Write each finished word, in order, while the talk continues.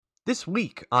This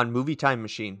week on Movie Time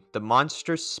Machine, the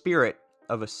monstrous spirit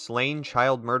of a slain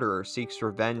child murderer seeks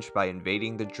revenge by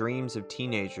invading the dreams of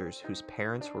teenagers whose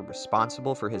parents were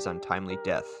responsible for his untimely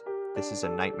death. This is A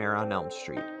Nightmare on Elm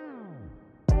Street.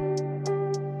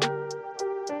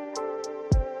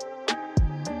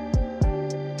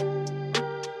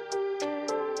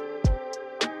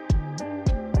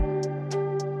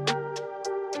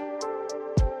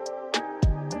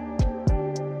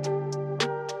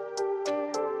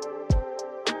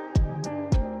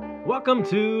 Welcome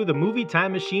to the Movie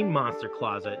Time Machine Monster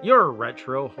Closet, your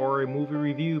retro horror movie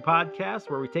review podcast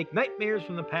where we take nightmares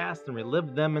from the past and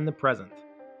relive them in the present.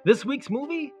 This week's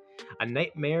movie, A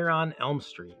Nightmare on Elm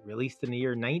Street, released in the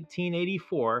year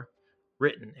 1984,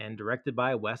 written and directed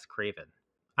by Wes Craven.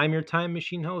 I'm your Time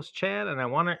Machine host, Chad, and I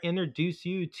want to introduce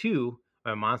you to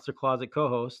my Monster Closet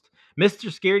co-host, Mr.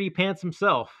 Scaredy Pants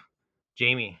himself,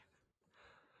 Jamie.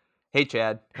 Hey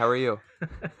Chad, how are you?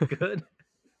 Good.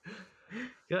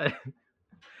 Good.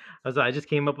 I just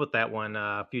came up with that one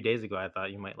a few days ago. I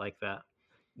thought you might like that.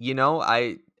 You know,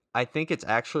 I think it's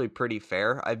actually pretty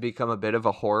fair. I've become a bit of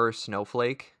a horror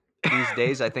snowflake these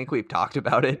days. I think we've talked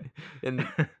about it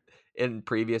in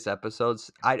previous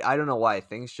episodes. I don't know why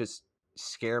things just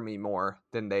scare me more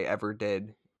than they ever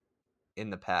did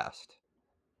in the past.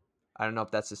 I don't know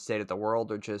if that's the state of the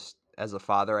world or just as a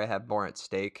father, I have more at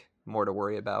stake, more to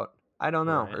worry about. I don't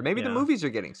know. Right. Or maybe the Yeah. movies are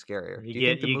getting scarier. You Do you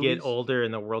think get the you get movies? older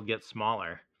and the world gets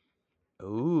smaller.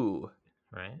 Ooh.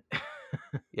 Right.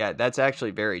 Yeah, that's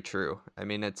actually very true. I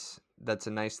mean, that's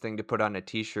a nice thing to put on a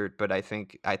t-shirt, but I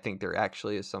think there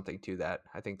actually is something to that.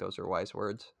 I think those are wise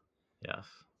words. Yes.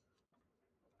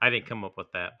 I didn't come up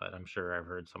with that, but I'm sure I've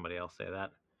heard somebody else say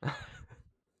that.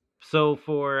 So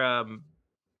for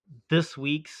this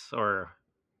week's or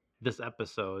this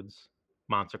episode's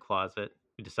Monster Closet,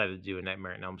 we decided to do A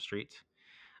Nightmare on Elm Street.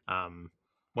 Why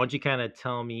don't you kind of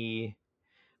tell me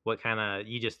what kind of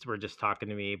you just were just talking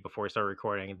to me before we started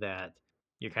recording that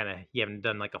you haven't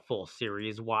done like a full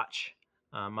series watch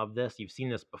of this. You've seen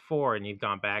this before and you've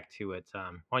gone back to it.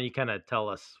 Why don't you kind of tell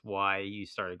us why you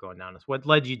started going down this? What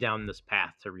led you down this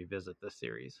path to revisit this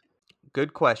series?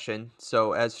 Good question.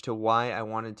 So as to why I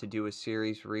wanted to do a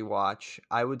series rewatch,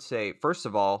 I would say first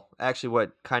of all, actually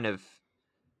what kind of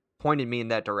pointed me in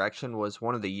that direction was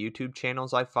one of the YouTube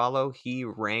channels I follow. He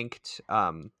ranked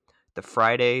the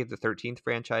Friday the 13th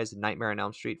franchise, the Nightmare on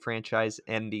Elm Street franchise,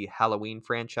 and the Halloween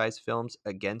franchise films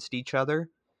against each other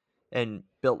and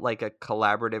built like a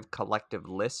collaborative collective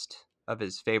list of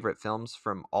his favorite films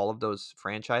from all of those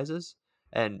franchises.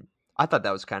 And I thought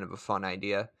that was kind of a fun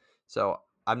idea. So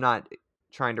I'm not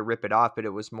trying to rip it off, but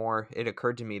it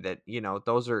occurred to me that,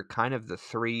 those are kind of the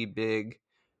three big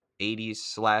 80s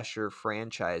slasher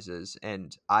franchises,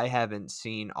 and I haven't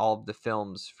seen all of the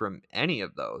films from any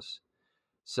of those.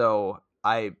 So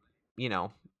I, you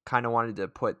know, kind of wanted to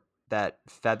put that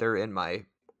feather in my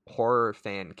horror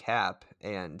fan cap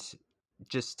and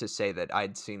just to say that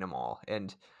I'd seen them all.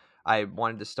 And I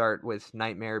wanted to start with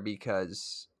Nightmare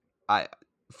because I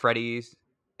Freddy's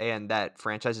and that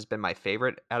franchise has been my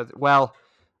favorite well,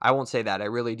 I won't say that. I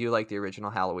really do like the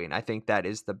original Halloween. I think that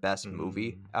is the best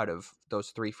movie Mm, out of those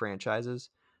three franchises.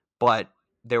 But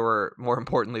more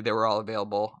importantly, they were all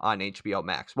available on HBO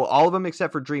Max. Well, all of them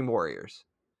except for Dream Warriors.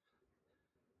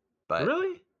 But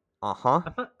really? uh-huh. I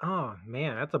thought. Oh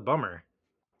man, that's a bummer.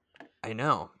 I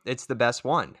know. It's the best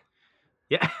one.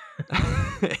 Yeah,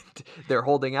 They're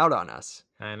holding out on us.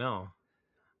 I know.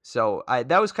 So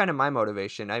that was kind of my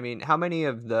motivation. I mean, how many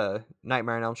of the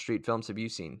Nightmare on Elm Street films have you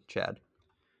seen, Chad?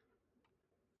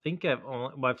 Think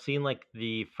I've seen like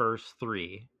the first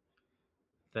three.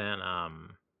 Then I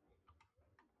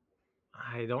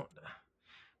don't.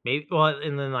 Maybe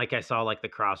and then like I saw like the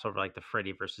crossover, like the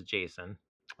Freddy versus Jason,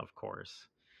 of course.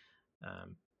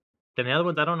 Um, then the other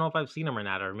ones, I don't know if I've seen them or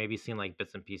not, or maybe seen like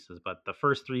bits and pieces. But the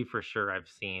first three for sure, I've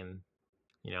seen,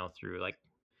 through like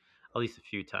at least a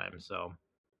few times. So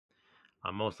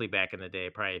mostly back in the day,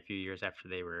 probably a few years after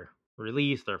they were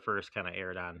released or first kind of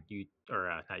aired on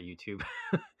not YouTube,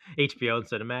 HBO and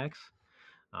Cinemax.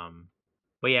 Um,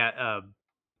 but yeah,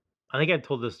 I think I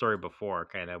told this story before,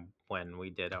 kind of when we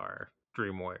did our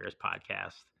Dream Warriors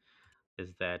podcast.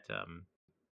 Is that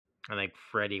I think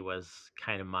Freddy was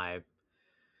kind of my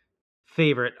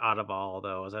favorite out of all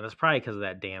those, and it's probably because of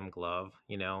that damn glove.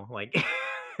 Like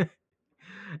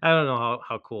I don't know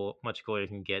how much cooler you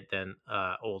can get than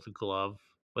old glove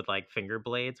with like finger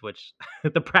blades, which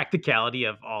the practicality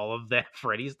of all of that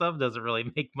Freddy stuff doesn't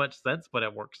really make much sense, but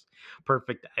it works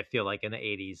perfect. I feel like in the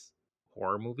 '80s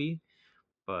horror movie,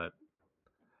 but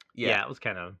Yeah. yeah, it was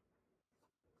kind of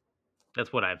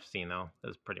That's what I've seen though.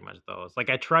 That's pretty much those. Like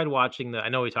I tried watching I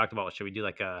know we talked about should we do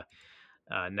like a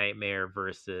Nightmare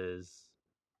versus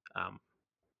um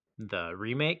the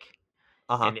remake,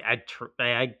 Uh-huh. and I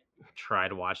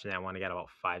tried watching that one. I got about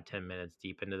 5-10 minutes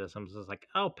deep into this. I'm just like,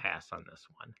 I'll pass on this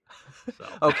one.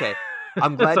 So Okay.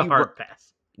 I'm it's glad a you brought hard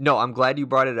pass. No, I'm glad you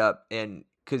brought it up, and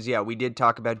because yeah, we did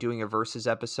talk about doing a versus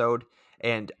episode,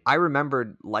 and I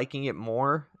remembered liking it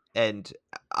more, and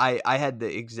I had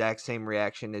the exact same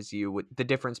reaction as you. With the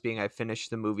difference being, I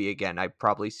finished the movie again. I've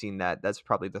probably seen that. That's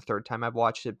probably the third time I've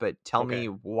watched it. But tell me Okay.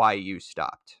 why you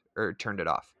stopped or turned it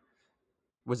off.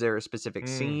 Was there a specific Mm,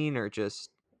 scene or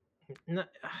just? no,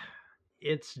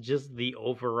 it's just the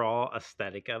overall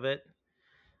aesthetic of it.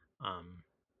 Um,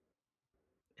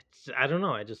 I don't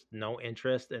know. I just no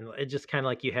interest, and it just kind of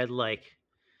like you had like,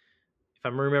 if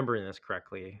I'm remembering this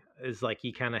correctly, is like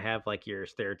you kind of have like your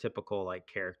stereotypical like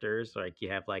characters. Like you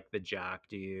have like the jock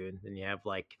dude, and you have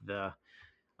like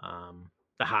um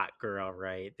the hot girl,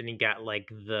 right? Then you got like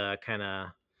the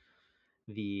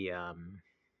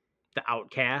the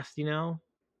outcast, you know?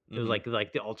 It was Hmm. like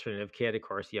the alternative kid. Of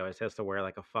course, he always has to wear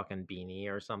like a fucking beanie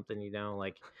or something, you know?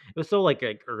 Like it was so like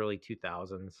early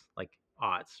 2000s, like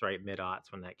aughts, right? Mid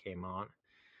aughts when that came out.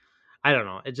 I don't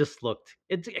know. It just looked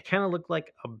it kind of looked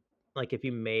like if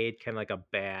you made kind of like a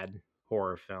bad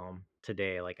horror film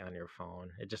today, like on your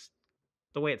phone. It just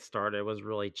the way it started was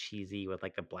really cheesy with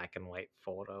like the black and white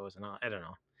photos and all. I don't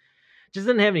know. Just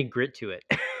didn't have any grit to it.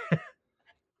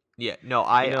 Yeah, no,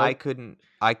 you I know? couldn't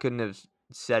have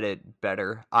said it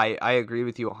better. I agree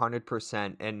with you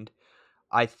 100%, and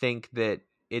I think that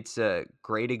it's a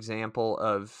great example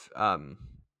of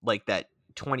like that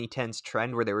 2010s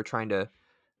trend where they were trying to,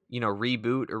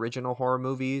 reboot original horror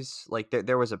movies. Like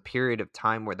there was a period of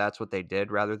time where that's what they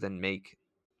did rather than make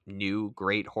new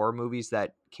great horror movies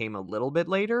that came a little bit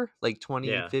later, like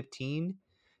Yeah. 2015.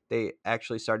 They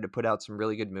actually started to put out some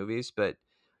really good movies, but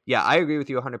yeah, I agree with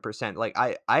you 100%. Like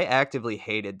I actively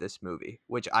hated this movie,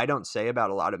 which I don't say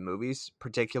about a lot of movies,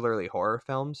 particularly horror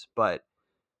films, but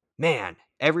man,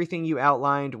 everything you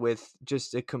outlined with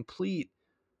just a complete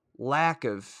lack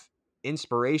of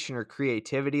inspiration or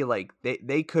creativity, like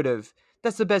they could have.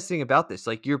 That's the best thing about this.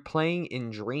 Like you're playing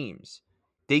in dreams.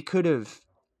 They could have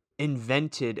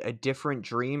invented a different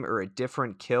dream or a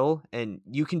different kill, and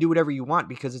you can do whatever you want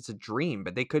because it's a dream,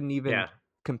 but they couldn't even Yeah.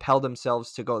 compel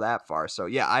themselves to go that far. So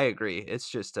yeah, I agree. It's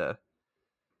just a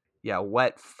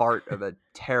wet fart of a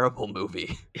terrible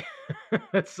movie.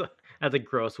 that's that's a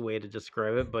gross way to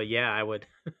describe it, but yeah, I would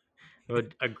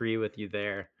agree with you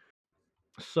there.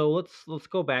 So let's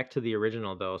go back to the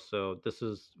original though. So this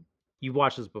is you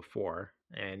watched this before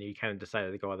and you kind of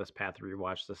decided to go on this path to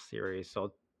rewatch this series.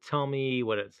 So tell me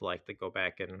what it's like to go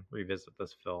back and revisit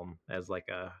this film as like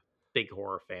a big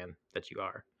horror fan that you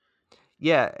are.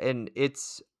 Yeah, and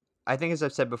I think as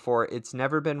I've said before, it's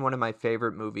never been one of my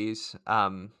favorite movies.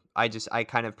 I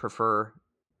kind of prefer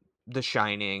The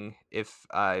Shining if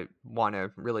I want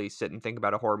to really sit and think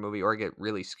about a horror movie or get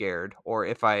really scared, or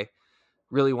if I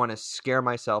really want to scare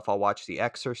myself, I'll watch The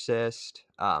Exorcist.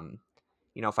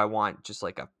 If I want just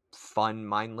like a fun,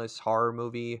 mindless horror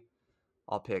movie,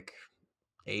 I'll pick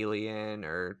Alien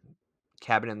or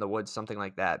Cabin in the Woods, something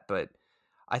like that. But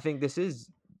I think this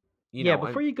is, Yeah, I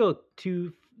before you go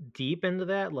too deep into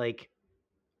that, like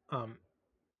um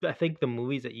I think the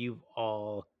movies that you've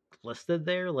all listed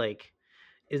there, like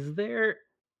is there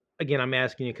again, I'm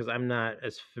asking you because I'm not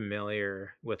as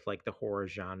familiar with like the horror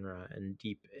genre and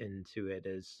deep into it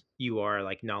as you are,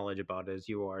 like knowledge about it as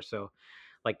you are. So,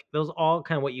 like those all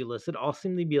kind of what you listed all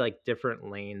seem to be like different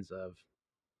lanes of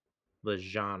the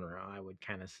genre. I would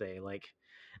kind of say, like,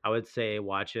 I would say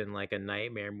watching like a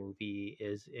nightmare movie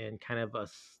is in kind of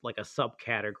like a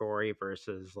subcategory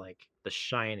versus like The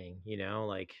Shining. You know,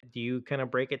 like do you kind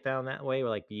of break it down that way, or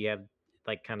like do you have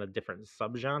like kind of different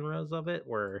subgenres of it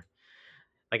where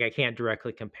like I can't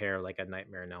directly compare like a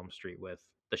Nightmare on Elm Street with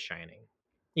The Shining,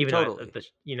 even though totally.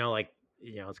 you know like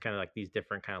it's kind of like these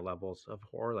different kind of levels of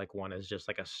horror. Like one is just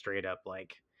like a straight up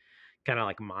like kind of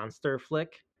like monster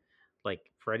flick,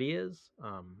 like Freddy is,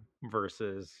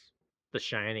 versus The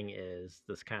Shining is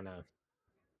this kind of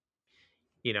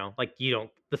like you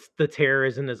don't the terror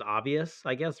isn't as obvious,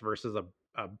 I guess, versus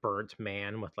a burnt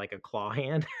man with like a claw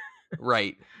hand,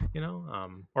 Right.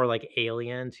 or like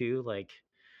Alien too, like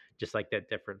just like that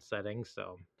different setting.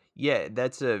 So Yeah,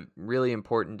 that's a really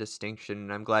important distinction,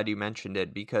 and I'm glad you mentioned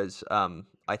it because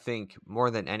I think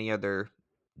more than any other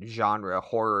genre,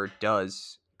 horror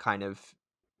does kind of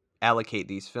allocate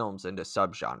these films into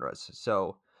subgenres.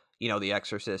 So, The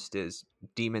Exorcist is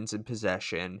demons and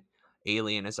possession.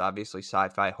 Alien is obviously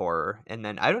sci-fi horror, and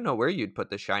then I don't know where you'd put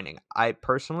The Shining. I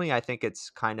think it's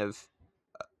kind of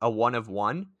a one of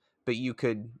one, but you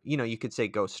could say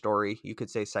ghost story, you could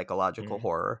say psychological Mm,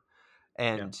 horror,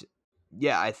 yeah. and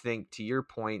yeah, I think to your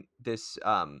point, this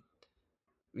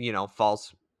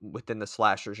falls within the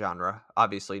slasher genre.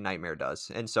 Obviously, Nightmare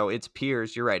does, and so its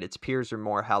peers. You're right. Its peers are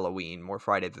more Halloween, more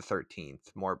Friday the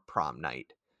 13th, more Prom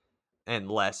Night, and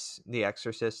less The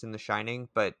Exorcist and The Shining.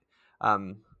 But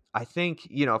um, I think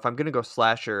if I'm gonna go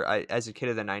slasher, as a kid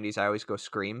of the '90s, I always go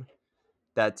Scream.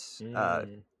 That's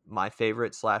Mm. my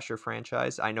favorite slasher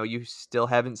franchise. I know you still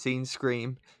haven't seen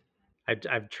Scream.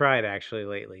 I've tried actually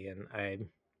lately, and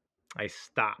I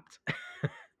stopped.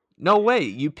 No way,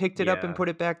 you picked it up and Yeah, put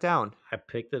it back down. I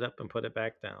picked it up and put it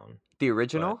back down, The but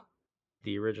original?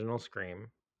 the original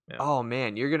Scream. Yeah, Oh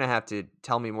man, you're gonna have to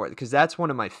tell me more because that's one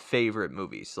of my favorite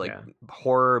movies. Like yeah.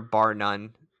 horror, bar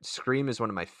none. Scream is one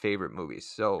of my favorite movies.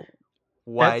 So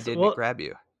why That's didn't it well. grab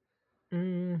you?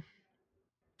 Mm,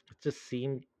 it just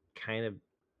seemed kind of.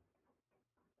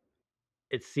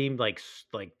 It seemed like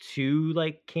like too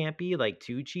like campy, like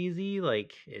too cheesy,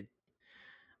 like it.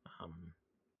 Um,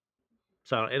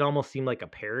 so it almost seemed like a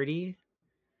parody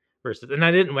versus. And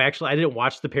I didn't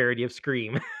watch the parody of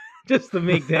Scream, just to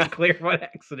make that clear by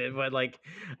accident. But like,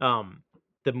 um,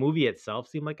 the movie itself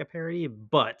seemed like a parody,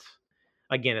 but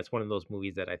again, it's one of those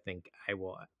movies that I think I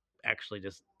will actually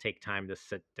just take time to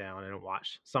sit down and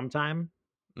watch sometime.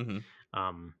 hmm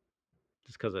Um,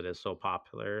 just because it is so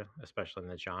popular, especially in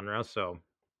the genre. So,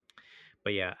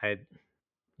 but yeah,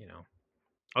 you know,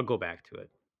 I'll go back to it.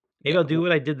 Maybe Yeah. I'll do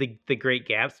what I did the Great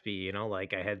Gatsby.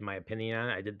 Like I had my opinion on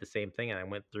it. I did the same thing, and I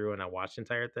went through and I watched the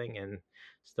entire thing, and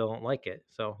still don't like it.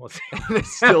 So we'll see And I what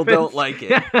still don't happens. like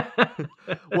it.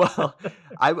 Well,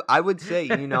 I would say,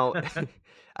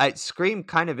 Scream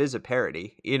kind of is a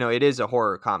parody. It is a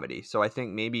horror comedy. So I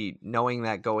think maybe knowing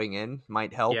that going in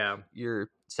might help Yeah, your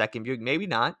second viewing. Maybe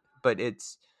not, but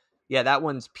that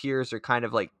one's peers are kind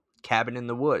of like Cabin in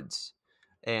the Woods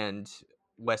and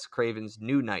Wes Craven's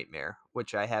New Nightmare,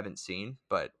 which I haven't seen,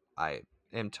 but I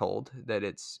am told that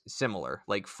it's similar.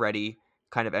 Like Freddy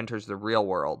kind of enters the real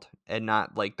world and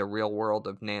not like the real world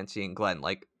of Nancy and Glenn,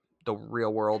 like the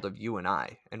real world of you and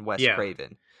I and Wes yeah,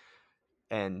 Craven.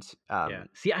 And yeah.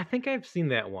 See, I think I've seen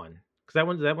that one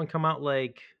because that one come out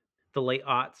like the late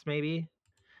aughts,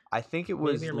 I think it maybe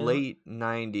was or maybe late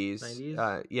 90s. 90s.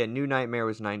 Yeah, New Nightmare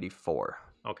was 94.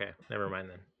 Okay, never mind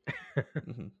then.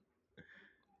 hmm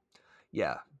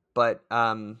Yeah, but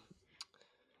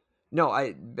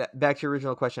no, back to your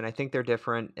original question. I think they're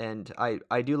different, and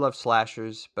I do love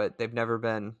slashers, but they've never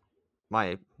been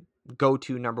my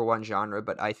go-to number one genre.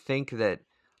 But I think that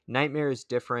Nightmare is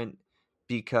different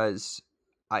because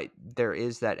there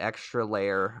is that extra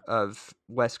layer of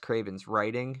Wes Craven's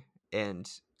writing and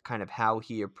kind of how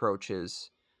he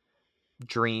approaches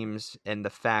dreams and the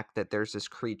fact that there's this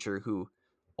creature who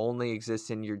only exists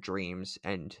in your dreams.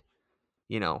 And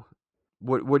you know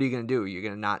what are you going to do? You're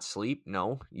going to not sleep?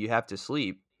 No, you have to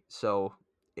sleep. So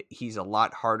he's a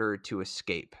lot harder to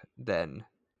escape than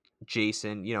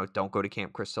Jason, don't go to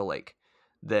Camp Crystal Lake,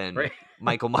 than Right.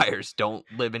 Michael Myers, don't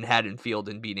live in Haddonfield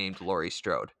and be named Laurie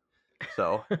Strode.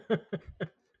 So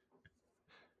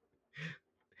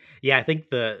Yeah, I think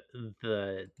the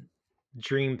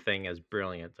dream thing is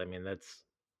brilliant. I mean, that's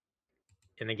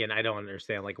and again, I don't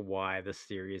understand like why this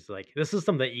series like this is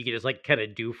something that you could just like kind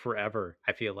of do forever.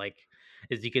 I feel like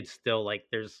is you could still like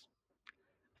I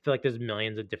feel like there's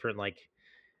millions of different like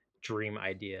dream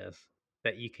ideas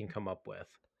that you can come up with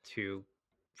to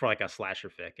for like a slasher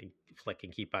flick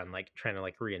and keep on like trying to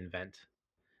like reinvent.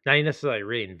 Not even necessarily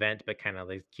reinvent, but kind of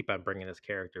like keep on bringing this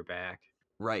character back.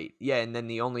 right. Yeah, and then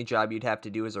the only job you'd have to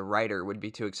do as a writer would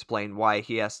be to explain why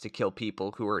he has to kill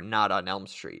people who are not on Elm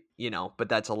Street, but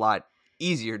that's a lot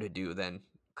easier to do than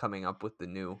coming up with the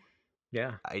new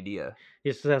Yeah. idea. He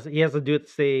has to do it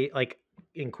to stay like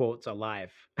in quotes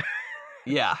alive.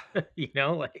 Yeah.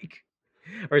 Like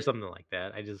or something like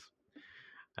that.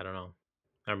 I don't know.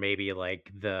 Or maybe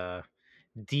like the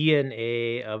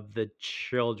DNA of the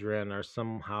children are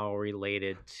somehow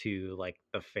related to like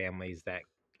the families that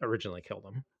originally killed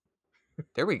them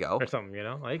There we or go. something,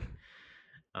 like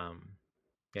um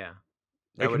yeah.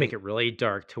 Or you That can make would it really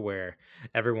dark to where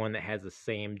everyone that has the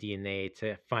same DNA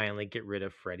to finally get rid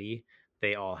of Freddy,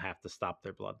 they all have to stop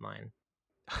their bloodline.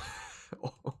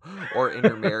 or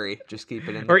intermarry, just keep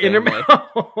it in the Or family.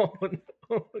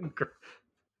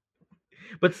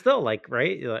 But still, like,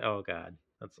 right? You're like, oh god,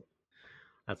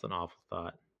 that's an awful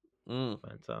thought. Mm,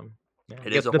 But yeah, I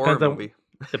it is guess a horror depends on movie,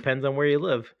 where you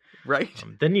live. right?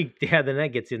 Then that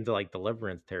gets into like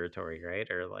Deliverance territory, right?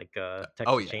 Or like Oh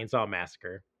Texas yeah. Chainsaw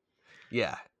Massacre.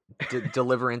 Yeah.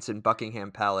 Deliverance in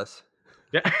Buckingham Palace.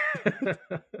 Yeah.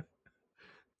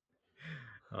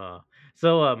 uh,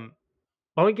 so I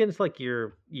want to get into like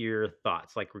your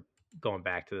thoughts, like going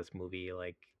back to this movie,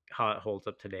 like how it holds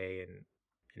up today,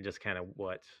 and just kind of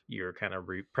what your kind of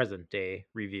present day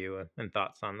review and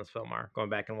thoughts on this film are, going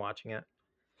back and watching it.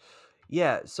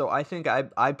 Yeah, so I think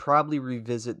I probably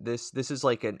revisit this. This is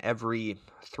like an every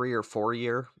 3 or 4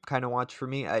 year kind of watch for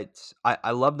me.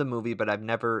 I love the movie, but I've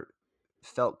never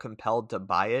felt compelled to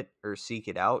buy it or seek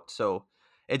it out. So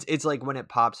it's like when it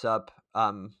pops up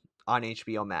on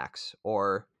HBO Max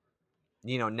or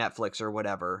Netflix or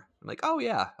whatever. I'm like, oh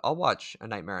yeah, I'll watch A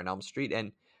Nightmare on Elm Street.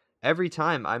 And every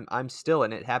time I'm still,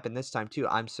 and it happened this time too,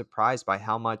 I'm surprised by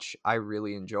how much I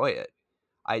really enjoy it.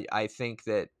 I think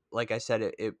that, like I said,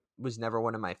 it was never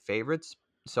one of my favorites.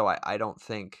 So I don't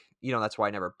think, that's why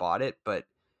I never bought it. But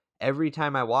every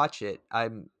time I watch it,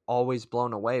 I'm always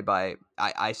blown away by,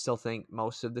 I still think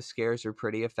most of the scares are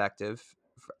pretty effective.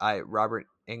 Robert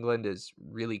Englund is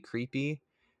really creepy.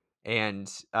 And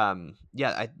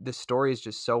yeah, the story is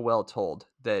just so well told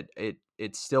that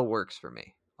it still works for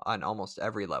me on almost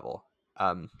every level.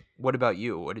 What about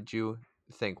you? What did you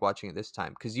think watching it this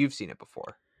time? Because you've seen it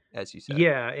before, as you said.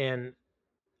 Yeah, and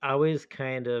I always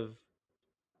kind of,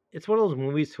 it's one of those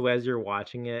movies who, as you're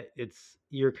watching it,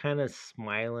 you're kind of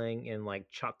smiling and like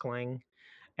chuckling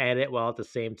at it, while at the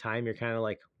same time you're kind of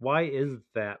like, why is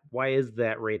that? Why is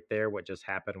that right there? What just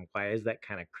happened? Why is that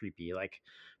kind of creepy? Like,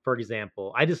 for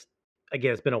example,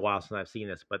 again, it's been a while since I've seen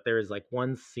this, but there is like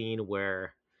one scene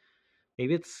where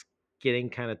maybe it's getting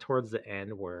kind of towards the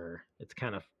end where it's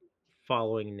kind of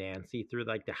following Nancy through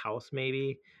like the house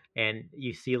maybe, and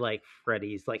you see like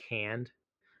Freddy's like hand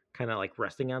kind of like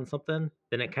resting on something,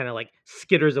 then it kind of like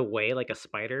skitters away like a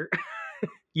spider,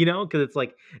 because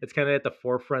it's kind of at the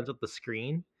forefront of the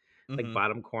screen, like Hmm.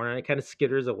 bottom corner, and it kind of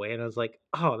skitters away, and I was like,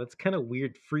 oh, that's kind of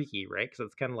weird, freaky, right? Because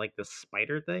it's kind of like the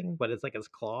spider thing, but it's like his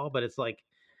claw, but it's like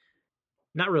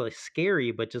not really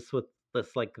scary, but just with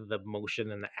this like the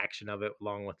motion and the action of it,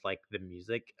 along with like the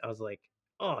music, I was like,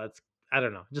 oh, it's, I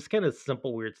don't know, just kind of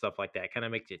simple weird stuff like that kind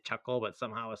of makes you chuckle, but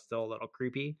somehow it's still a little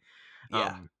creepy. Yeah.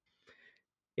 um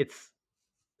it's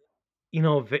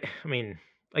I mean,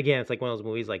 again, it's like one of those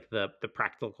movies, like the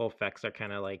practical effects are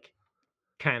kind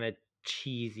of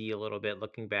cheesy a little bit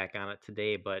looking back on it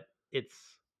today, but it's,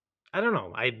 I don't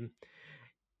know,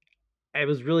 I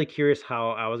was really curious how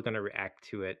I was going to react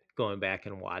to it going back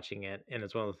and watching it, and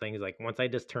it's one of the things, like once I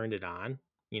just turned it on,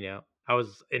 I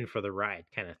was in for the ride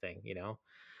kind of thing.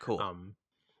 Cool. um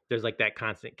there's like that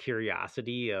constant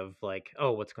curiosity of like,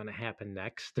 oh, what's going to happen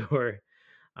next, or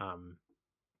um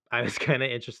I was kind of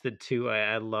interested too.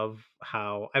 I love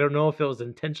how, I don't know if it was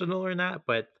intentional or not,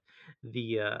 but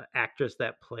the actress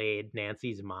that played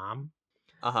Nancy's mom,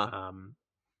 Uh-huh. um,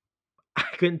 I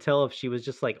couldn't tell if she was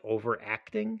just like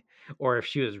overacting or if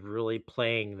she was really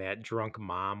playing that drunk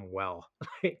mom well.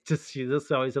 Like, she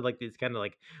just always had like these kind of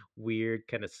like weird,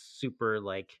 kind of super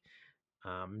like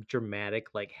dramatic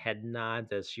like head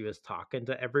nods as she was talking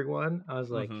to everyone. I was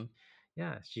like, Hmm.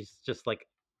 yeah, she's just like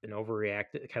an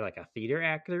overreacted kind of like a theater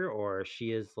actor, or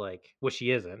she is like, well, she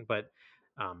isn't, but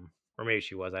or maybe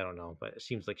she was, I don't know, but it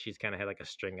seems like she's kind of had like a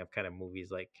string of kind of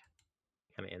movies like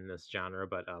kind of in this genre.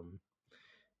 But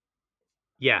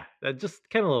yeah, just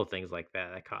kind of little things like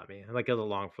that caught me. I like it was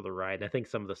along for the ride. I think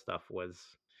some of the stuff was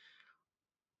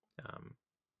um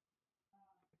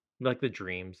like the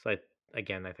dreams. I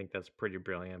think that's pretty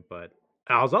brilliant, but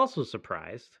I was also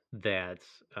surprised that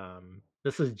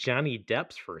this is Johnny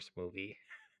Depp's first movie.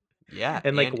 Yeah,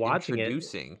 And like and watching it,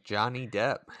 introducing Johnny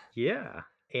Depp. yeah.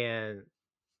 And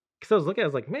because I was looking, I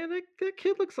was like, man, that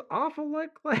kid looks awful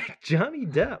like Johnny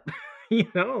Depp.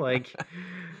 Like,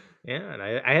 yeah, and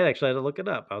I had actually had to look it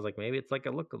up. I was like, maybe it's like a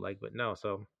lookalike, but no.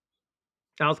 So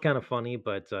that was kind of funny,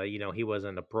 but he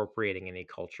wasn't appropriating any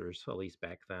cultures, at least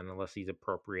back then, unless he's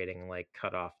appropriating like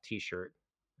cut off t-shirt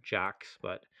jocks.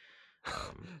 But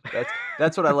um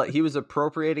That's what I like. He was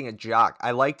appropriating a jock.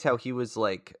 I liked how he was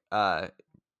like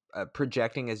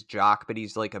projecting his jock, but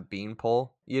he's like a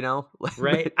beanpole,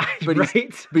 right, but he's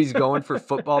right, but he's going for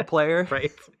football player.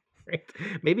 right, right.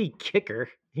 Maybe kicker,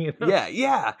 Yeah,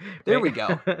 yeah. There right? we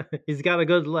go. He's got a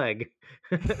good leg.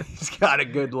 He's got a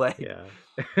good leg.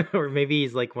 Yeah. Or maybe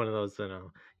he's like one of those,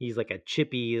 he's like a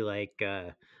chippy, like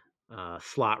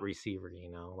slot receiver,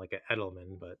 like a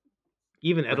Edelman, but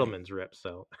even Right. Edelman's ripped,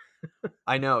 so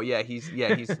I know. Yeah, he's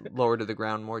lower to the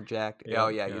ground, more jacked. Oh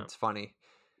yeah, yeah, yeah. it's funny.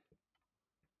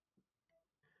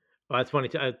 Well, that's funny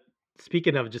too.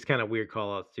 Speaking of just kind of weird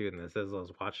call outs too in this, as I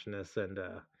was watching this, and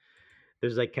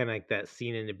there's like kind of like that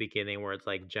scene in the beginning where it's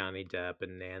like Johnny Depp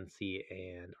and Nancy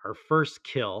and our first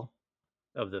kill.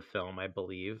 of the film, I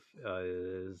believe,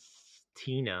 is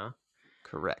Tina,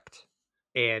 Correct.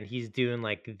 and he's doing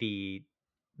like the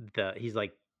he's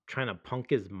like trying to punk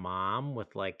his mom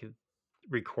with like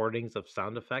recordings of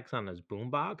sound effects on his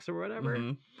boombox or whatever.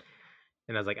 Mm-hmm.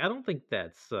 And I was like, I don't think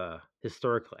that's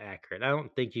historically accurate. I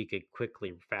don't think you could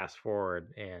quickly fast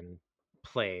forward and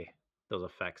play those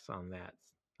effects on that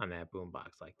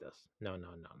boombox like this. No, no,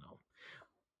 no, no.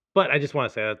 But I just want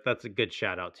to say that that's a good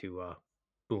shout out to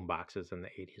boomboxes in the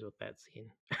 '80s with that scene.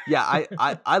 Yeah,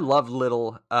 I love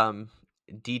little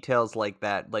details like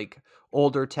that, like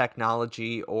older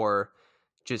technology or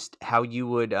just how you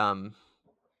would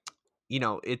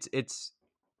it's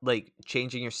like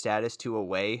changing your status to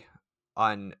away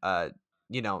on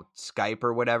Skype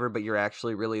or whatever, but you're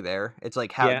actually really there. It's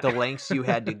like how Yeah. the lengths you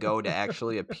had to go to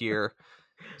actually appear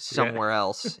Yeah. somewhere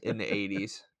else in the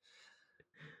 80s.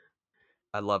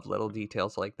 I love little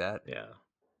details like that. Yeah.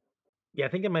 Yeah, I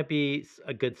think it might be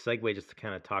a good segue just to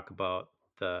kind of talk about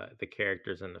the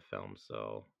characters in the film.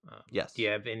 So, do you Yes.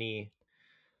 have any?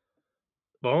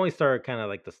 Well, I only start kind of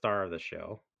like the star of the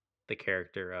show, the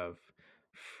character of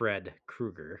Fred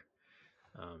Krueger.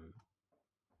 Um,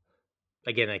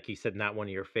 Again, like you said, not one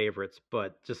of your favorites,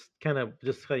 but just kind of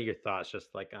your thoughts,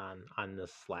 just like on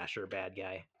this slasher bad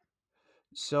guy.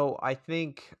 So I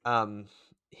think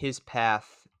his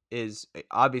path is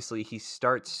obviously he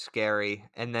starts scary,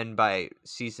 and then by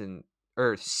season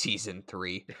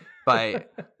 3, by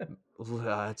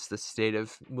it's the state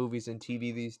of movies and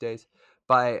TV these days.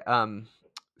 By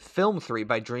film 3,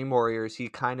 by Dream Warriors, he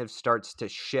kind of starts to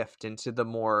shift into the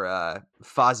more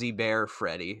Fozzie Bear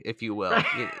Freddy, if you will.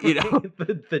 You know,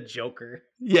 The Joker,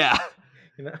 yeah.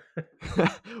 you know.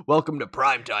 Welcome to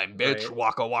prime time, bitch. Right.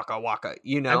 Waka waka waka.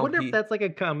 I wonder if He that's like a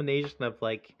combination of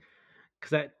like,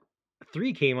 because that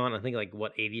three came on, I think like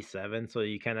what, '87. So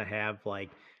you kind of have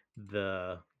like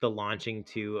the launching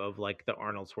too of like the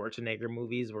Arnold Schwarzenegger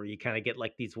movies where you kind of get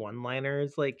like these one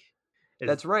liners, like is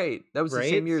That's right. That was the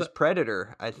same right. year So as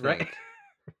Predator, I right. think.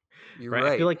 You're Right.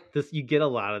 I feel right. like this you get a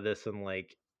lot of this in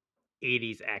like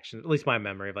 '80s action, at least my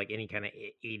memory of like any kind of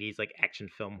 '80s like action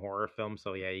film, horror film.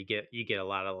 So yeah, you get a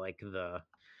lot of like the,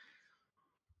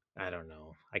 I don't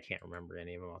know. I can't remember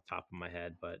any of them off the top of my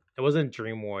head, but it wasn't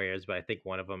Dream Warriors, but I think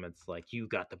one of them it's like you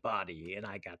got the body and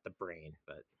I got the brain.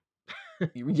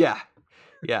 But Yeah.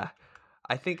 Yeah.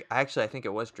 I think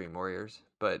it was Dream Warriors,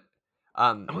 but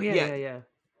oh yeah, yeah, yeah, yeah.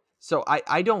 so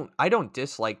I don't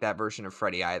dislike that version of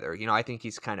Freddy either. I think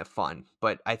he's kind of fun,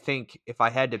 but I think if I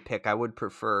had to pick, I would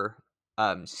prefer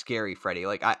Scary Freddy.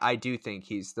 Like I do think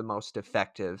he's the most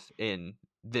effective in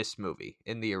this movie,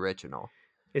 in the original.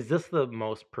 Is this the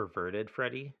most perverted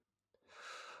Freddy?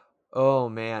 Oh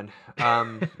man.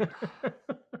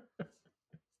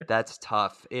 That's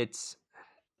tough.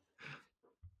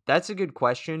 That's a good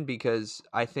question because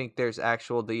I think there's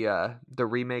the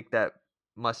remake that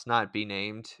must not be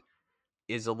named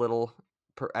is a little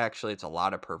actually it's a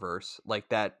lot of perverse. Like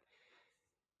that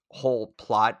whole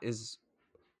plot is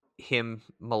him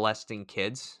molesting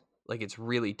kids. Like it's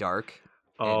really dark,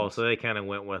 Oh, and so they kind of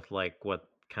went with like what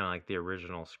kind of like the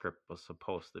original script was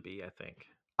supposed to be, I think.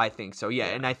 I think so. Yeah,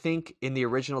 and Yeah. I think in the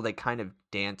original they kind of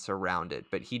dance around it,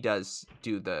 but he does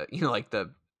do the like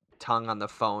the tongue on the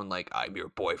phone like I'm your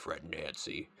boyfriend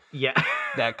Nancy. Yeah.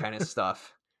 That kind of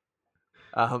stuff.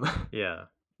 Um Yeah.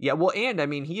 Yeah, well, and I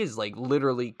mean, he is like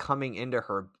literally coming into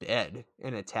her bed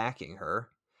and attacking her.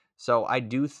 So I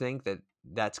do think that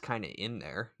that's kind of in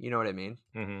there. You know what I mean?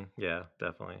 Yeah,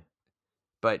 definitely.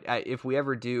 But if we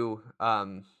ever do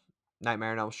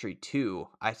Nightmare on Elm Street 2,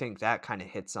 I think that kind of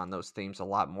hits on those themes a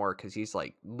lot more because he's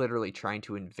like literally trying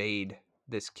to invade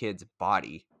this kid's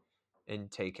body and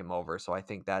take him over. So I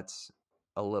think that's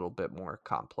a little bit more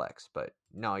complex. But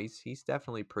no, he's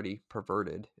definitely pretty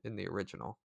perverted in the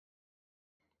original.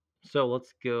 So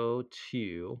let's go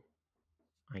to,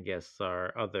 I guess,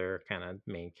 our other kind of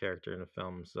main character in the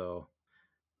film. So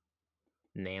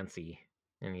Nancy.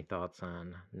 Any thoughts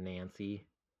on Nancy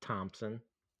Thompson?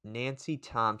 Nancy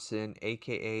Thompson,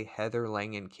 aka Heather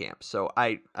Langenkamp. So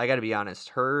I got to be honest,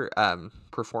 her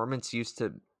performance used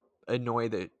to annoy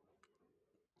the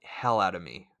hell out of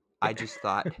me. I just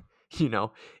thought, you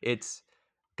know, it's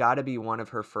got to be one of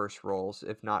her first roles,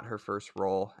 if not her first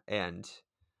role, and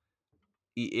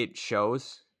it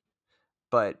shows.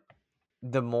 But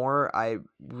the more I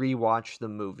rewatch the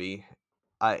movie,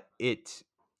 I it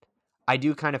I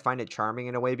do kind of find it charming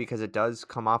in a way because it does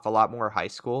come off a lot more high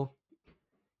school.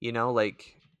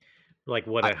 Like Like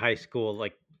what I a high school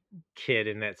like kid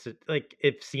in that like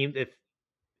it seemed if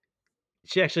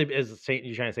she actually is saying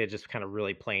you're trying to say just kind of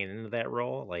really playing into that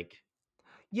role, like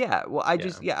Yeah, well,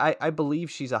 Yeah. I believe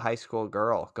she's a high school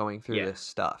girl going through Yeah. this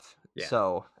stuff. Yeah.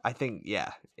 So I think,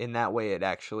 yeah, in that way, it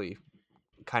actually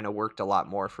kind of worked a lot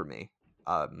more for me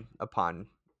upon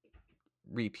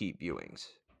repeat viewings.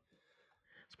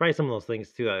 It's probably some of those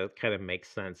things too that kind of makes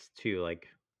sense too, like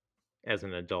as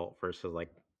an adult versus like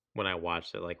when I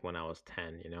watched it, like when I was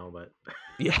 10, but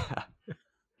Yeah,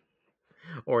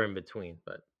 or in between.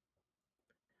 But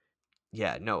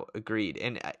yeah, no, agreed.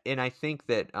 And I think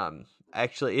that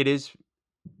actually it is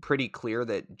pretty clear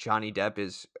that Johnny Depp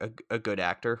is a good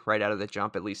actor right out of the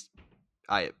jump. At least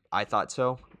I thought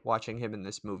so watching him in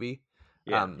this movie.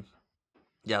 yeah, Um,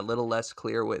 yeah, a little less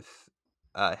clear with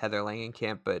Heather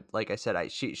Langenkamp, but like I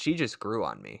said, she just grew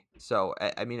on me. So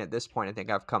I mean, at this point, I think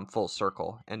I've come full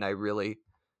circle, and I really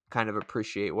kind of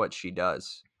appreciate what she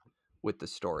does with the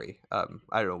story. I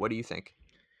don't know. What do you think?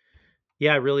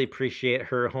 yeah, I really appreciate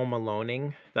her home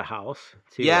aloneing the house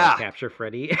to Yeah, capture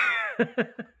Freddy.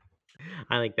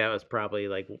 I think that was probably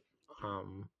like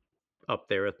um up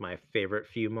there with my favorite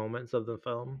few moments of the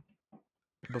film.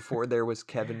 before there was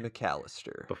Kevin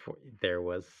McAllister. Before there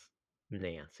was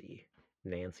Nancy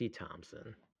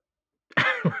Thompson.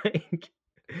 like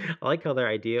I like how their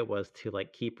idea was to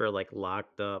like keep her like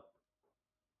locked up,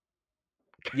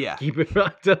 Yeah, keep her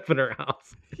locked up in her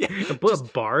house, yeah. and Just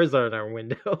put bars on our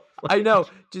windows. I like, know.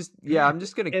 Just yeah. I'm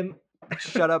just gonna and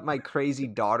shut up my crazy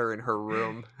daughter in her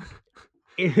room.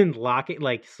 and lock it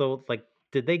like so. Like,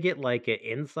 did they get like an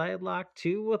inside lock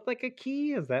too with like a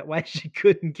key? Is that why she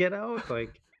couldn't get out?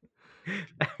 Like,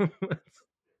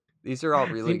 These are all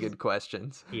really seems good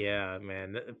questions. yeah,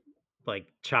 man. Like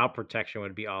child protection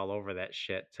would be all over that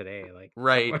shit today. Like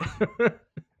Right. someone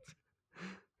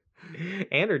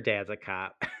and her dad's a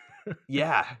cop.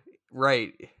 Yeah.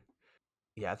 Right.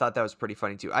 Yeah, I thought that was pretty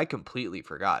funny too. I completely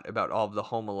forgot about all of the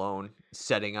Home Alone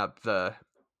setting up the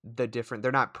different,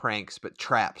 they're not pranks, but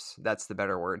traps. That's the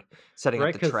better word. Setting up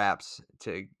Right? the Because traps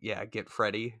to get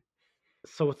Freddy.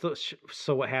 so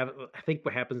what happened? I think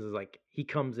what happens is like he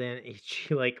comes in.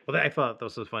 She like well, I thought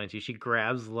this was funny too. She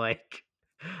grabs like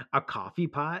a coffee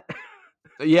pot,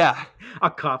 Yeah. a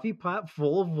coffee pot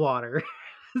full of water,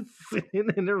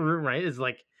 sitting in her room. Right? Is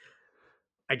like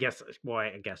I guess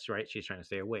right. She's trying to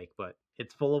stay awake, but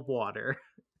it's full of water.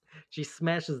 She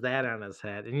smashes that on his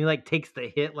head, and he like takes the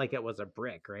hit like it was a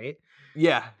brick. Right?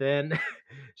 Yeah. Then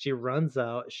she runs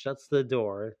out, shuts the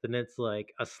door. Then it's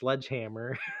like a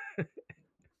sledgehammer,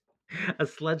 a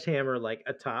sledgehammer like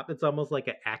atop. It's almost like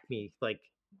an Acme like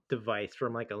device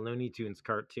from like a Looney Tunes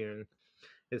cartoon.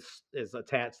 Is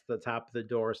attached to the top of the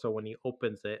door, so when he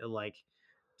opens it, it like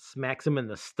smacks him in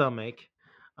the stomach.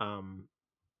 Um,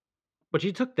 but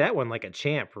you took that one like a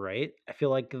champ, right? I feel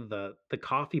like the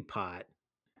coffee pot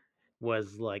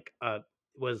was like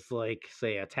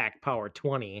say attack power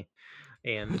 20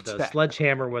 and the Attack.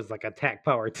 sledgehammer was like attack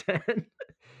power 10.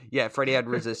 Yeah, Freddy had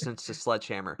resistance to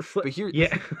sledgehammer. But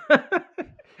Yeah. Yeah,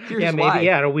 here's maybe why.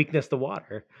 yeah, and a weakness to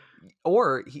water.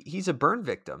 Or he's a burn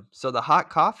victim. So the hot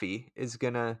coffee is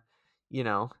gonna, you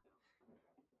know,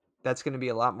 that's gonna be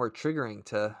a lot more triggering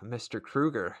to Mr.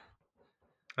 Krueger.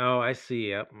 Oh, I see.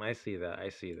 Yep, I see that. I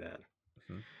see that.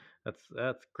 Mhm,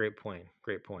 That's great point.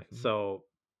 Great point. mhm. So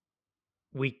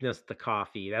weakness to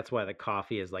coffee. That's why the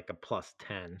coffee is like a plus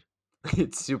 10.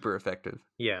 It's super effective.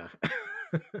 Yeah.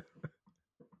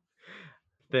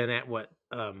 Then at what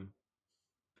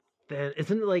then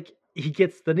isn't it like he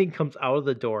comes out of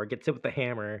the door, gets hit with the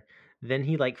hammer, then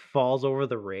he like falls over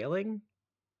the railing?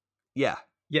 Yeah,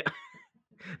 Yeah.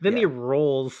 Then he yeah.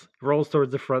 rolls towards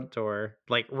the front door,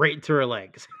 like right to her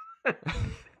legs.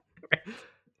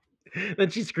 Then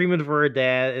she's screaming for her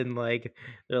dad, and like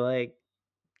they're like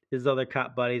his other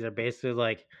cop buddies are basically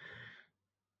like,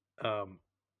 um,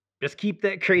 just keep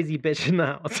that crazy bitch in the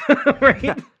house,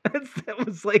 right? That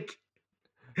was like,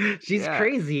 she's Yeah.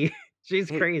 crazy. She's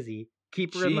Hey, crazy.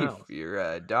 Keep her in the Chief, house.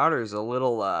 your daughter's a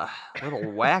little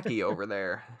wacky over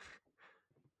there.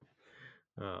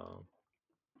 Oh,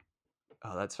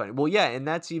 Oh, that's funny. Well, yeah, and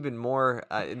that's even more,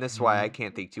 and that's why I mhm.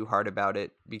 can't think too hard about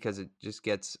it because it just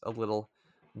gets a little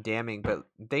damning. But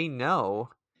they know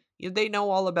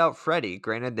all about Freddy.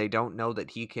 Granted, they don't know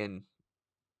that he can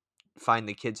find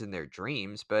the kids in their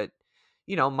dreams, but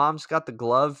Mom's got the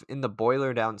glove in the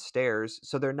boiler downstairs,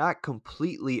 so they're not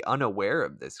completely unaware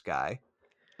of this guy.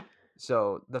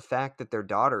 So the fact that their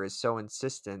daughter is so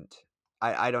insistent,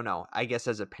 I don't know. I guess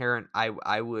as a parent,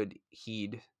 I would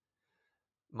heed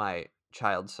my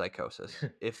child's psychosis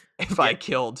if I Yeah,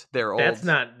 killed their old that's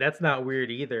not weird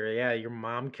either. Yeah, your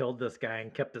mom killed this guy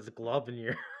and kept his glove in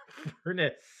your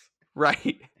furnace,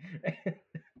 right.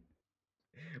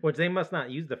 which they must not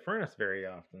use the furnace very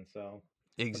often. So.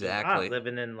 which is odd. Exactly.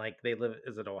 Living in like they live.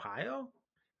 Is it Ohio?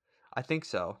 I think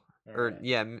so. All Or right.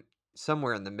 yeah,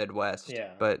 somewhere in the Midwest.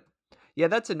 Yeah. But yeah,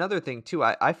 that's another thing too.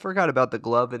 I forgot about the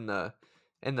glove in the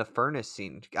furnace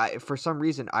scene. For some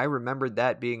reason I remembered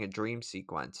that being a dream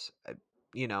sequence.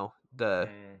 You know, Mm.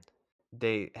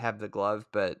 they have the glove,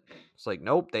 but it's like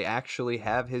nope, they actually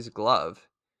have his glove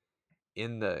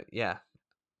in the yeah,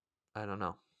 I don't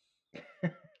know.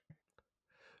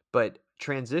 But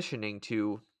transitioning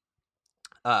to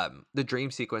the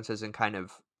dream sequences and kind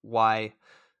of why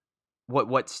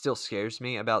what still scares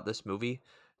me about this movie.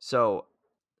 So,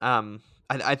 um,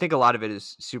 I think a lot of it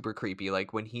is super creepy. Like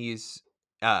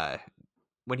uh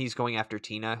when he's going after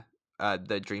Tina,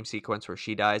 the dream sequence where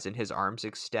she dies and his arms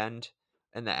extend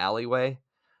in the alleyway.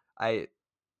 I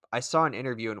I saw an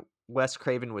interview and Wes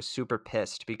Craven was super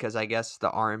pissed because I guess the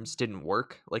arms didn't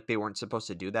work. Like they weren't supposed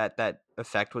to do that. That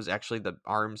effect was actually the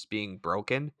arms being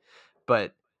broken.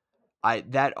 But I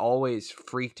that always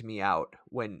freaked me out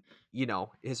when,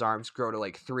 his arms grow to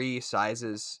like three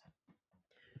sizes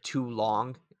too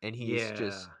long and he's Yeah.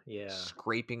 just Yeah.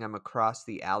 scraping them across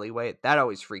the alleyway. That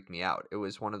always freaked me out. It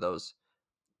was one of those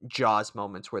Jaws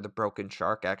moments where the broken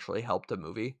shark actually helped the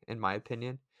movie, in my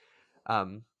opinion.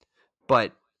 Um,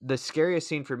 but the scariest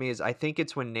scene for me is I think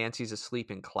it's when Nancy's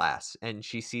asleep in class and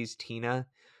she sees Tina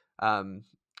um,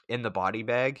 in the body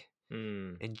bag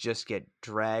Mm. and just get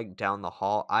dragged down the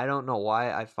hall. I don't know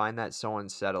why I find that so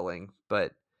unsettling,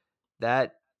 but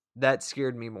that that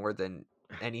scared me more than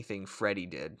anything Freddy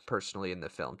did personally in the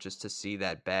film. Just to see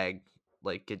that bag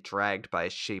like get dragged by a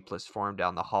shapeless form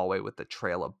down the hallway with the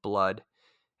trail of blood,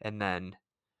 and then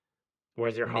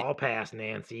Where's your Na- hall pass,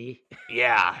 Nancy?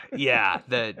 yeah,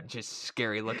 the just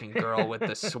scary looking girl with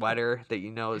the sweater that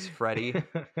is Freddy.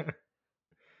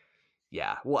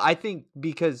 Yeah, well, I think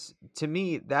because to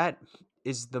me that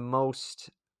is the most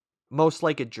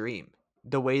like a dream.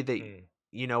 The way that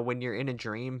Mm. when you're in a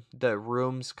dream, the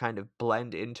rooms kind of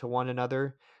blend into one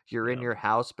another. You're in Yep. your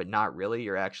house, but not really.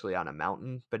 You're actually on a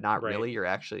mountain, but not Right. really. You're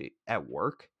actually at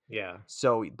work. Yeah.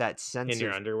 So that In sense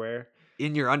your of underwear.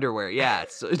 in your underwear, yeah.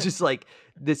 So it's just like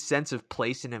this sense of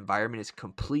place and environment is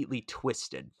completely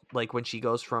twisted. Like when she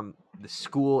goes from the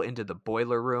school into the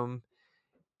boiler room,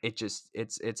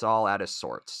 it's all out of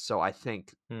sorts. So I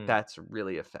think Hmm. that's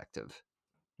really effective.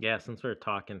 Yeah, since we're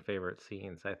talking favorite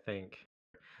scenes, I think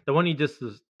the one you just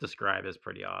described is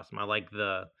pretty awesome. I like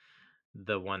the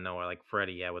one though where like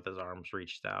Freddy, yeah, with his arms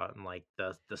reached out and like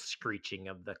the screeching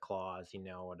of the claws,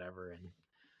 whatever. And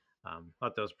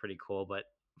thought that was pretty cool. But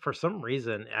for some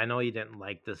reason, I know you didn't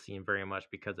like this scene very much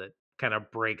because it kind of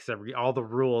breaks all the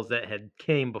rules that had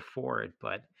came before it.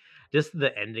 But just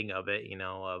the ending of it,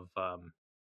 of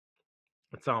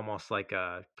it's almost like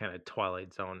a kind of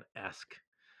Twilight Zone esque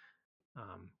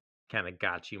um, kind of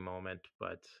got you moment.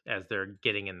 But as they're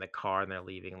getting in the car and they're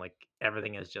leaving, like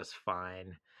everything is just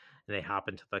fine. And they hop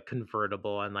into the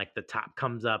convertible, and like the top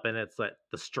comes up, and it's like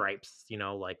the stripes,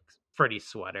 like Freddy's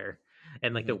sweater,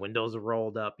 and like the Hmm. windows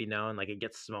rolled up, and like it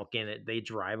gets smoky, and they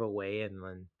drive away,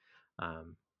 and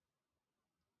um,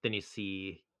 then you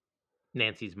see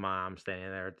Nancy's mom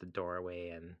standing there at the doorway,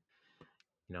 and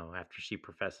after she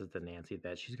professes to Nancy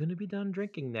that she's gonna be done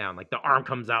drinking now, and like the arm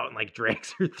comes out and like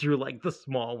drags her through like the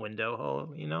small window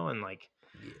hole, and like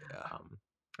Yeah. um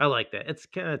I like that. It's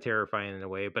kind of terrifying in a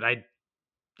way, but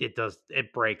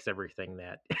it breaks everything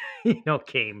that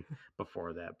came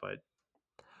before that. But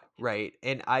Right.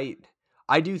 And I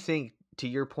do think to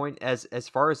your point as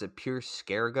far as a pure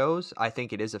scare goes, I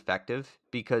think it is effective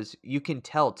because you can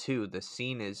tell too the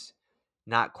scene is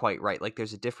not quite right. Like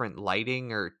there's a different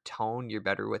lighting or tone. You're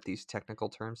better with these technical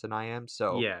terms than I am.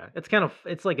 So, yeah,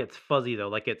 it's like it's fuzzy though,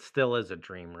 like it still is a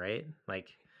dream, right? Like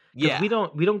because yeah.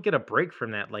 we don't get a break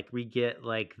from that. Like we get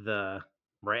like the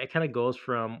right. It kind of goes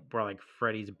from where like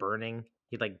Freddy's burning.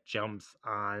 He like jumps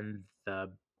on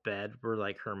the bed where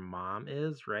like her mom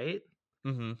is, right?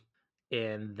 Mhm.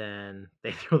 And then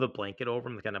they throw the blanket over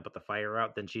him to kind of put the fire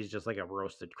out. Then she's just like a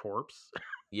roasted corpse,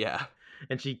 Yeah.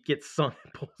 and she gets sunk,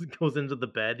 goes into the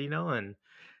bed, and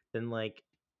then like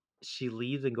she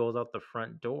leaves and goes out the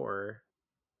front door,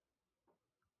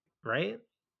 right?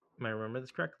 Am I remember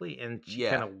this correctly? And she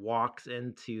kind Yeah. of walks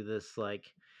into this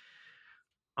like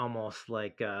almost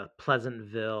like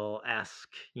Pleasantville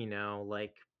esque,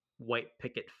 like white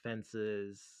picket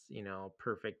fences,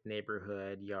 perfect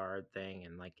neighborhood yard thing,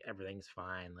 and like everything's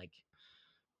fine. Like,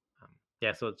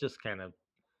 yeah, so it just kind of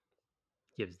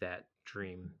gives that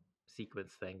dream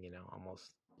sequence thing,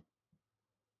 almost,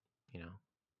 you know,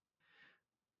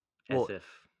 as Well, if,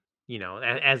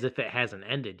 as if it hasn't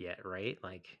ended yet, right?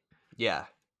 Like, yeah.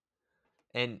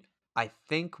 And I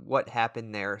think what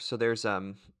happened there, so there's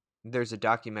there's a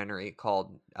documentary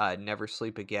called Never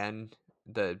Sleep Again,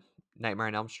 the Nightmare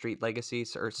on Elm Street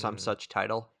Legacies, or some Mm, such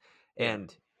title. yeah.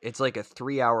 And it's like a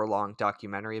 3 hour long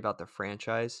documentary about the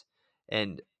franchise.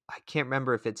 And I can't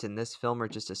remember if it's in this film or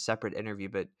just a separate interview,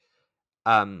 but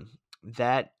um,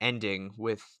 that ending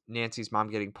with Nancy's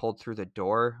mom getting pulled through the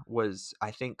door was,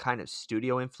 I think, kind of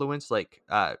studio influence. Like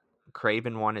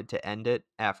Craven wanted to end it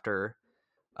after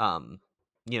um,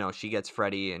 she gets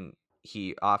Freddy and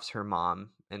he offs her mom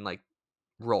and like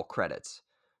roll credits.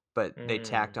 But they Mm,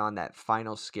 tacked on that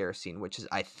final scare scene, which is,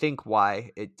 I think,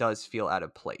 why it does feel out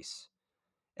of place.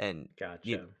 And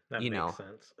you gotcha. That you makes know,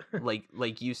 sense.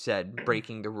 like you said,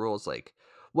 breaking the rules. Like,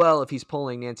 well, if he's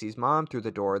pulling Nancy's mom through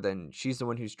the door, then she's the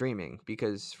one who's dreaming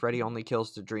because Freddy only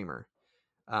kills the dreamer.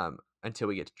 Until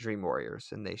we get to Dream Warriors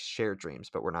and they share dreams,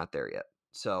 but we're not there yet.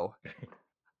 So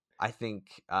I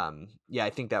think, I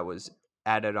think that was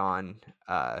added on.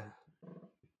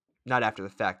 Not after the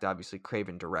fact, obviously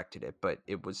Craven directed it, but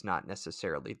it was not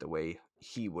necessarily the way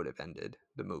he would have ended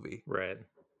the movie. Right.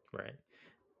 Right.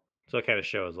 So it kind of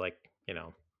shows like,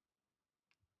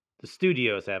 the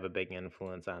studios have a big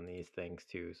influence on these things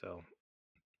too. So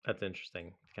that's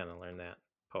interesting to kind of learn that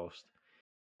post.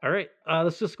 All right,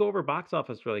 let's just go over box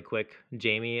office really quick,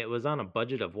 Jamie. It was on a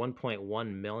budget of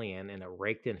 1.1 million and it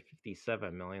raked in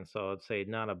 57 million, so I'd say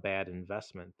not a bad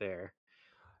investment there.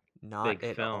 Not Big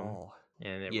at film, all.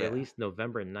 and it Yeah. released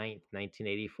November 9th,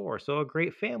 1984. So a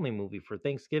great family movie for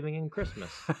Thanksgiving and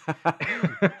Christmas.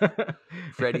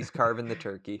 Freddy's carving the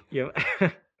turkey. you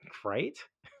right?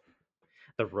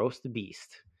 The roast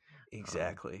beast. Um,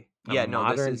 Exactly. a Yeah, no,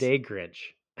 this modern is day Grinch.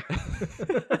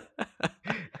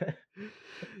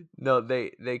 no,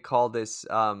 they call this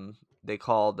they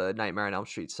call the Nightmare on Elm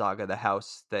Street saga the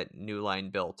house that New Line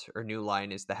built, or New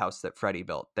Line is the house that Freddy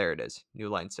built. There it is. New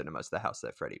Line Cinema is the house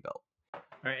that Freddy built. All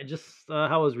right, and just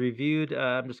how it was reviewed.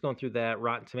 I'm just going through that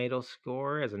Rotten Tomatoes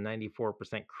score as a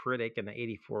 94% critic and an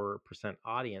 84%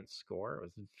 audience score. It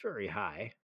was very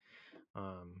high.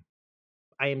 Um,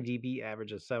 IMDb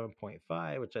average is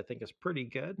 7.5, which I think is pretty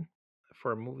good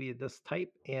for a movie of this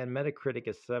type, and Metacritic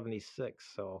is 76,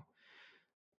 so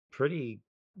pretty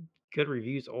good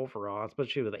reviews overall,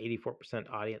 especially with an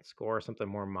 84% audience score. Something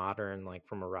more modern, like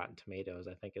from a Rotten Tomatoes,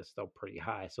 I think is still pretty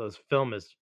high. So this film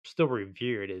is still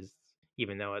revered as,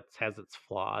 even though it has its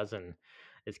flaws and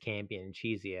as campy and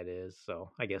cheesy it is. So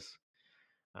I guess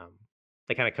um,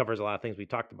 that kind of covers a lot of things we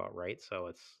talked about, right? So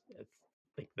it's I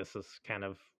think this is kind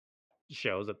of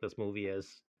shows that this movie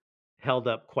is held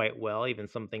up quite well. Even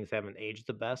some things haven't aged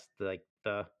the best, like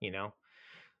the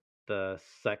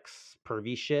sex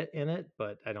pervy shit in it,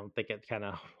 but I don't think it kind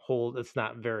of hold. It's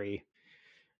not very,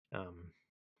 um,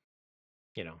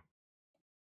 you know,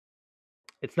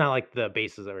 it's not like the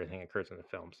basis of everything occurs in the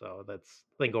film. So that's,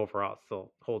 I think overall it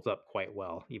still holds up quite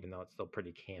well, even though it's still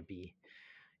pretty campy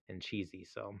and cheesy.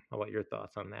 So, how about your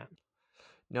thoughts on that?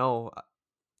 No,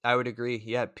 I would agree.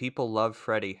 Yeah, people love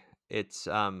Freddy. It's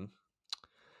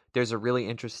there's a really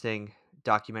interesting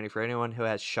documentary for anyone who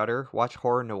has Shudder. Watch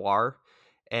Horror Noir,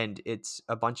 and it's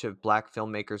a bunch of black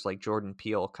filmmakers like Jordan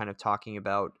Peele kind of talking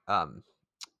about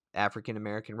African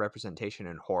American representation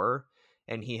in horror.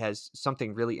 And he has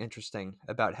something really interesting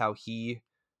about how he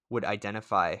would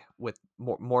identify with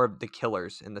more of the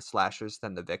killers and the slashers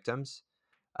than the victims.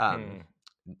 Um,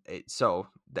 Mm, so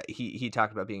that he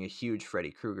talked about being a huge Freddy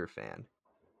Krueger fan,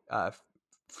 f-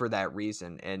 for that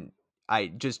reason. And I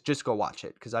just go watch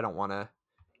it because I don't want to,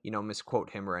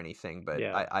 misquote him or anything. But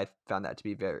yeah, I found that to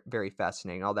be very very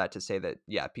fascinating. All that to say that,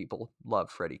 yeah, people love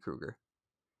Freddy Krueger.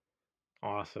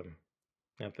 awesome.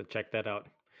 I have to check that out.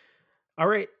 All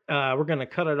right, we're gonna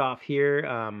cut it off here.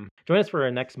 Join us for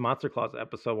our next Monster Claus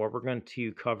episode, where we're going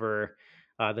to cover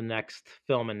the next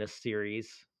film in this series,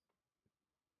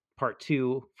 Part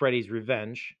Two, Freddy's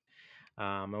Revenge.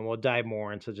 And we'll dive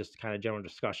more into just kind of general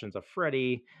discussions of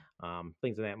Freddy,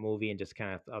 things in that movie, and just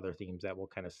kind of other themes that we'll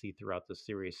kind of see throughout the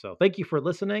series. So thank you for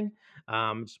listening.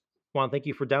 Just want to thank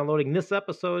you for downloading this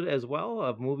episode as well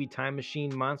of Movie Time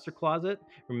Machine Monster Closet.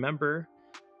 Remember,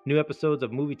 new episodes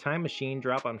of Movie Time Machine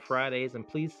drop on Fridays, and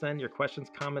please send your questions,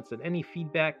 comments, and any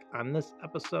feedback on this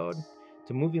episode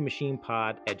to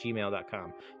moviemachinepod@gmail.com.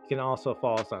 You can also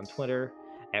follow us on Twitter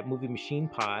at Movie Machine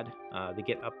Pod to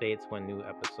get updates when new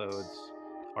episodes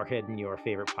are hitting your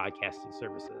favorite podcasting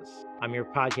services. I'm your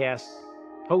podcast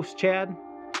host, Chad,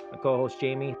 my co-host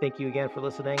Jamie. Thank you again for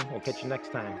listening. We'll catch you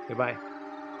next time. Goodbye.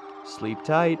 Sleep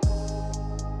tight.